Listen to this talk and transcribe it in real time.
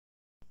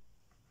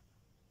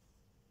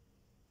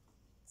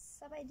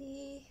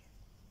Sawadee.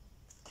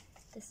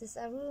 This is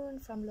Arun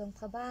from Luang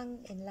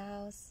Prabang in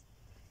Laos,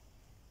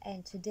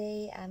 and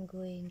today I'm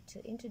going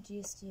to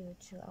introduce you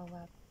to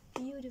our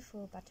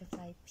beautiful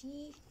butterfly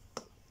pea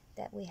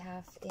that we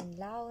have in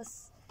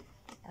Laos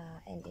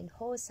and in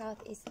whole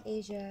Southeast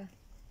Asia.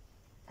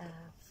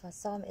 For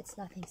some it's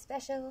nothing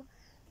special,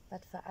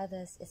 but for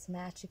others it's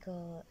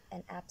magical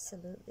and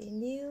absolutely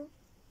new.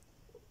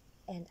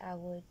 And I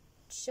will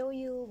show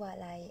you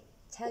while I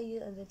tell you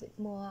a little bit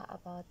more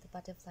about the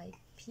butterfly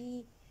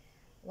pea,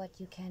 what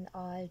you can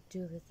all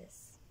do with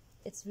this.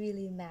 It's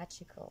really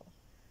magical.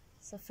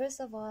 So first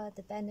of all,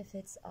 the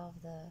benefits of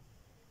the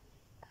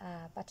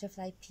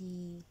butterfly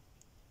pea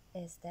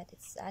is that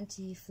it's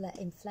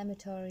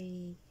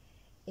anti-inflammatory,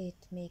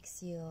 it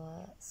makes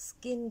your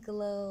skin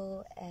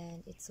glow,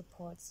 and it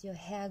supports your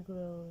hair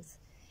growth,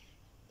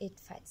 it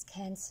fights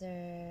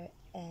cancer,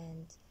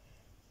 and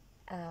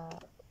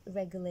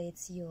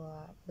regulates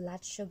your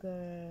blood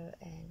sugar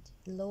and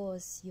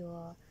lowers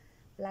your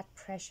blood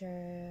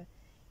pressure.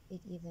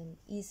 It even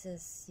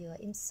eases your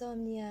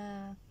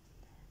insomnia.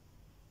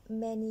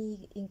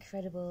 Many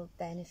incredible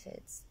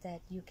benefits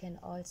that you can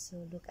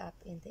also look up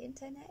in the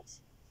internet.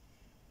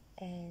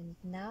 And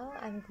now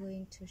I'm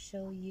going to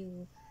show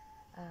you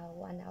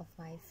one of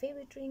my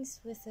favorite drinks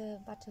with the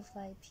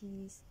butterfly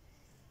peas,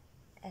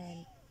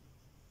 and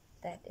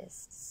that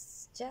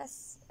is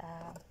just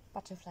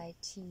butterfly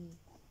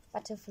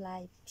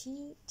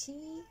pea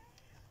tea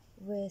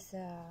with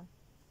a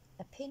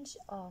pinch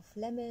of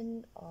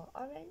lemon or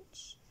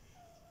orange.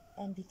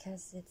 And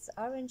because it's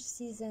orange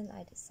season,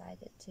 I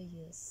decided to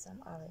use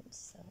some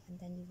orange. And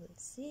then you will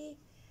see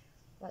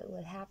what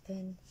will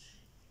happen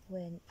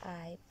when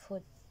I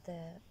put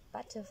the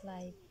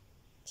butterfly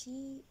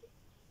pea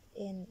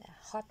in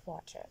hot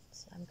water.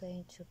 So I'm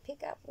going to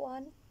pick up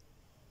one.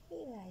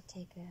 Maybe I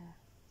take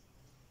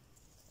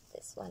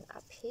this one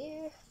up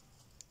here.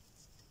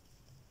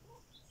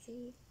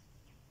 See,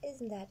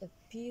 isn't that a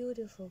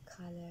beautiful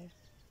color?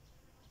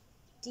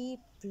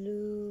 Deep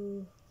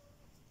blue.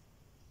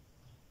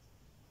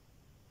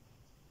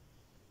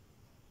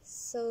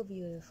 So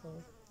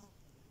beautiful.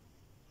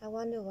 I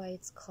wonder why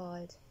it's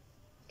called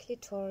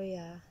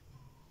Clitoria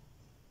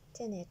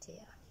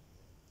tenatia.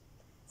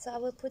 So I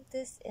will put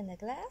this in a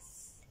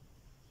glass,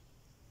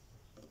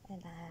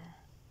 and I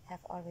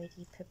have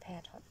already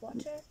prepared hot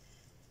water.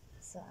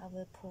 So I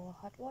will pour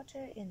hot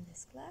water in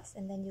this glass,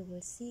 and then you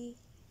will see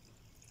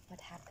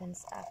what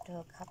happens after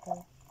a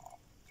couple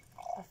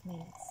of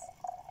minutes.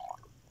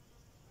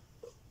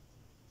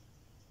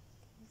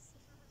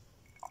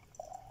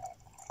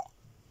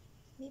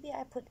 Maybe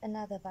I put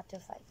another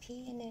butterfly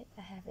pea in it.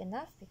 I have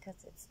enough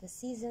because it's the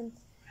season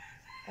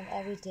and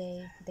every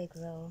day they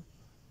grow.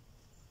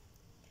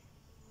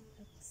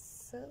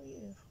 It's so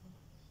beautiful,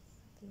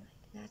 like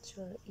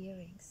natural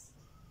earrings.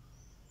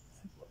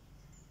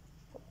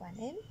 Put one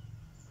in.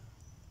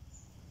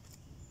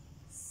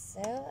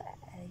 So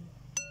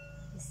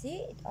you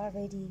see it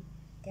already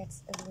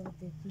gets a little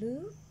bit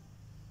blue.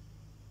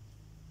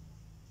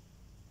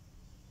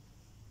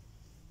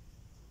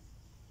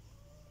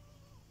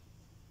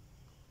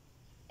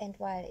 And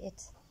while the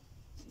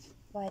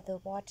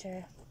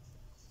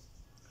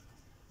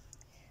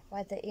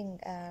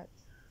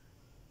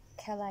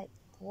chelate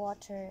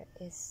water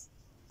is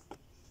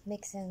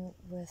mixing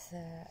with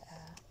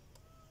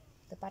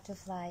the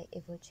butterfly,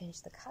 it will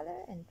change the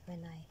color. And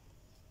when I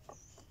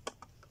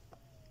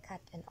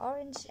cut an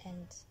orange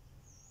and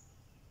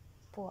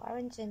pour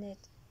orange in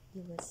it,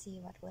 you will see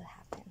what will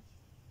happen.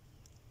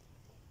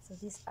 So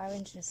these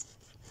oranges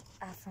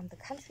are from the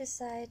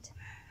countryside.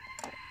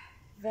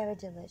 Very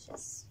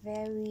delicious,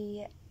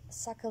 very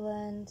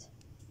succulent,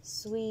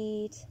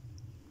 sweet.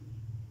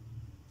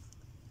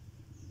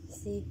 You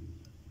see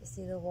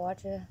the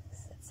water,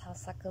 that's how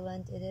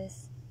succulent it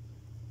is.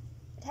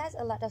 It has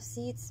a lot of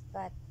seeds,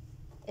 but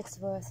it's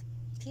worth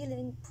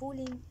peeling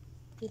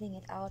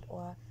it out,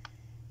 or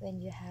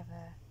when you have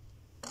a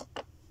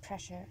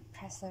presser,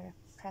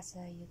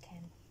 you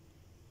can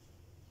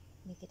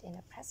make it in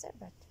a presser,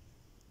 but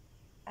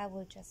I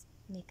will just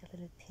make a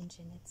little pinch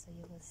in it so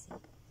you will see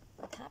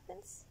what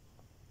happens.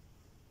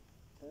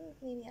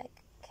 Maybe I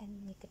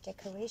can make a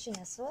decoration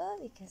as well,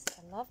 because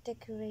I love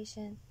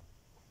decoration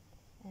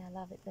and I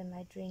love it when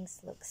my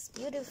drinks looks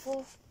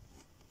beautiful.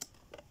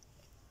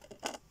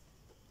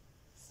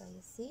 So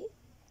you see,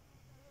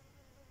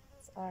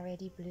 it's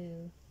already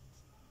blue.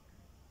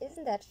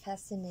 Isn't that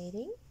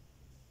fascinating?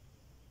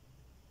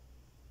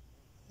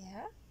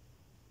 Yeah.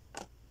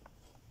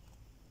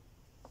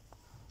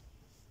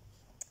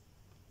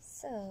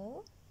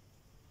 So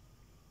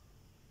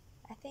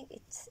I think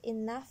it's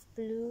enough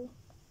blue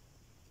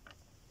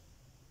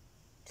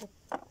to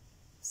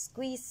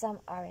squeeze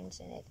some orange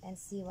in it and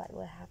see what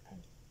will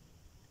happen.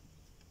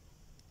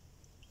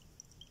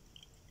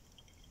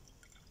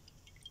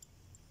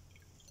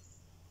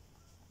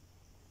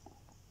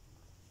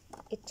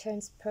 It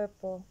turns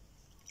purple.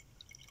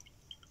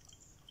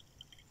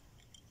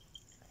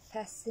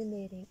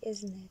 Fascinating,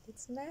 isn't it?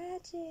 It's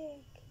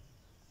magic.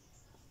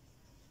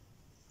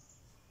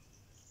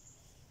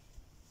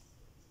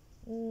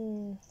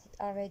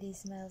 already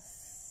smells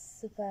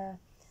super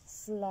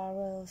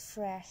floral,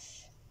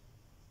 fresh.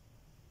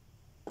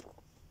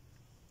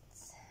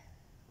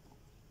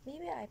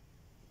 Maybe I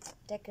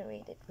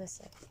decorate it with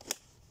a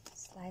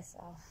slice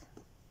of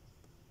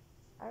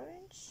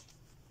orange.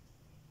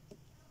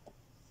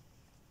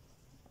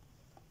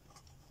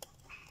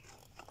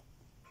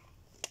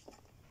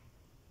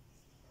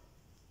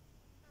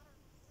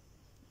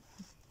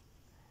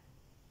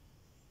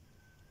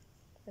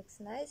 Looks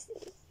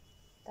nicely,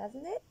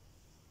 doesn't it?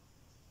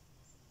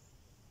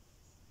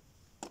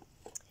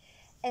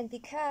 And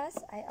because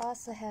I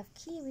also have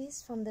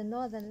kiwis from the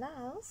northern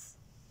Laos,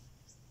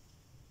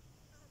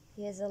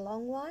 here's a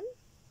long one,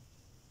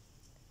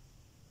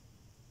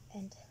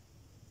 and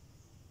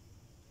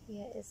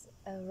here is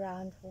a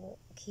round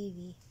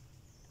kiwi.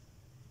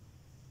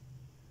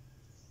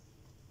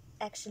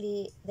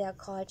 Actually, they are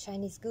called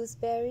Chinese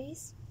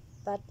gooseberries,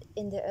 but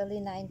in the early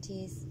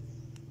 90s,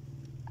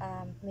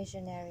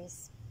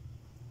 missionaries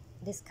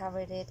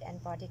discovered it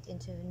and brought it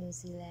into New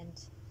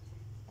Zealand,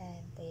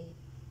 and they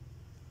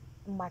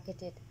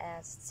marketed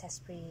as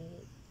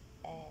sesame,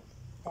 and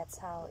that's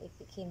how it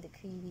became the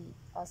kiwi.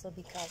 Also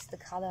because the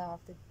color of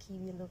the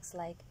kiwi looks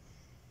like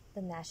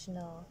the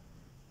national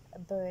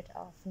bird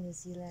of New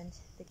Zealand,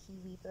 the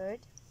kiwi bird.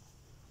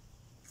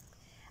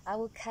 I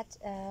will cut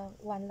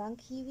one long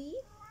kiwi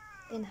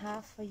in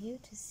half for you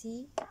to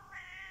see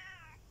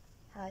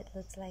how it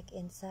looks like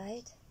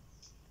inside.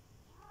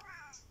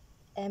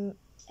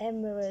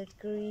 Emerald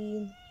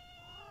green,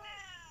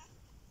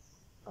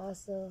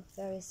 also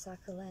very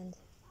succulent.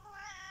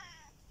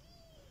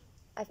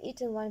 I've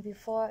eaten one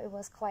before. It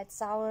was quite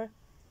sour,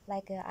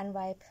 like an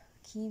unripe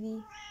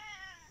kiwi.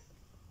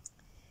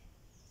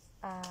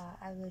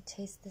 I will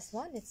taste this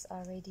one. It's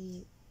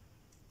already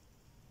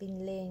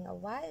been laying a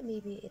while.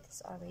 Maybe it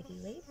is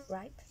already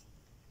ripe.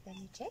 Let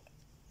me check.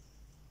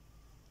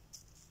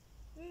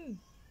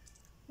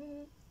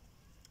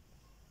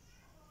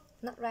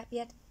 Not ripe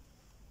yet.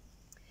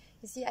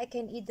 You see, I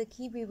can eat the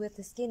kiwi with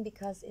the skin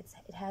because it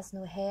has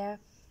no hair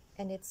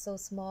and it's so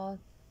small.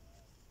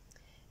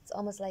 It's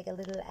almost like a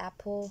little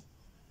apple.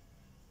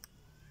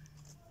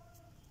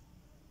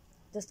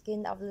 The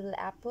skin of a little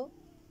apple,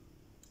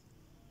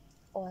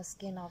 or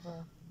skin of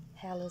a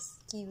hairless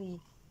kiwi.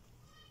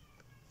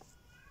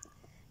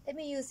 Let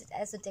me use it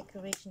as a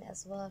decoration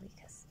as well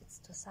because it's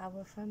too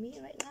sour for me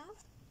right now.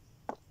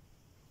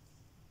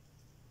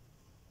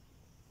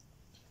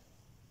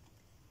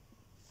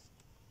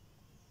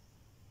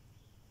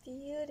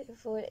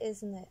 Beautiful,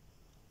 isn't it?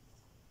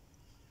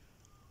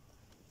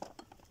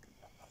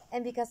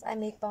 And because I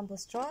make bamboo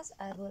straws,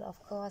 I will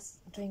of course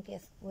drink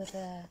it with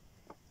a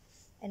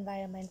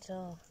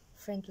environmental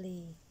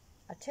friendly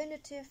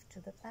alternative to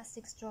the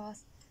plastic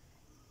straws.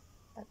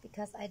 But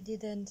because I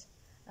didn't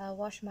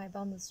wash my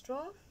bamboo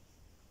straw,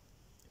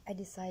 I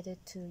decided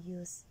to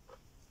use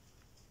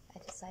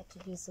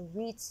a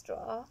reed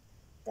straw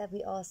that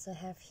we also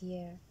have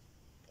here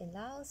in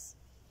Laos.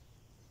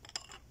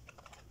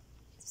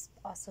 It's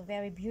also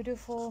very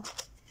beautiful.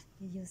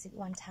 You use it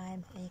one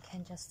time and you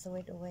can just throw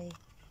it away.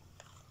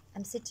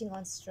 I'm sitting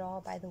on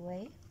straw, by the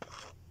way,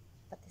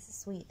 but this is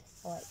sweet,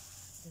 or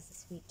this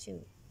is sweet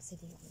too,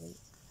 sitting on wheat.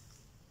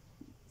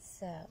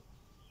 So,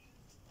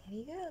 here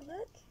you go,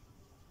 look.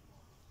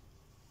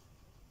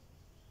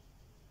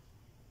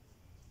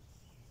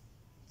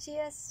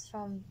 Cheers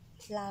from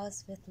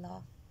Laos with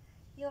love.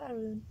 Your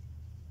Arun.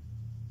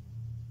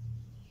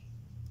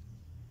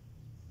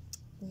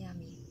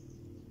 Yummy.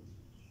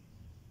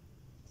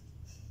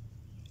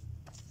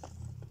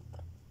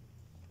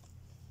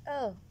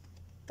 Oh,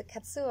 the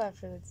Katsura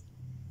fruits.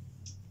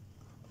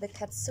 The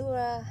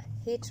Katsura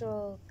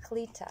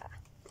heteroclita.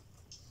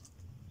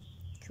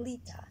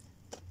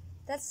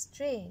 That's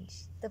strange.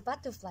 The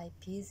butterfly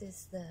piece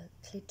is the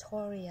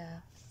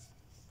Clitoria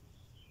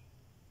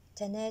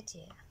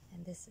tenatia,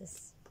 and this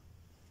is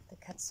the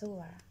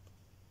Katsura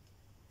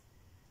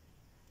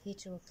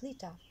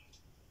heteroclita.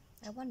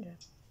 I wonder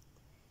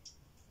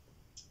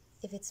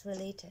if it's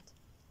related,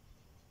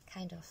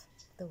 kind of,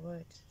 the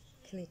word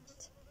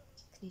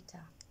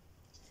clita.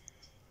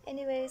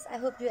 Anyways, I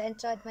hope you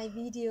enjoyed my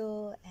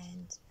video,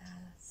 and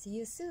see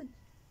you soon.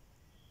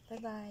 Bye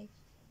bye.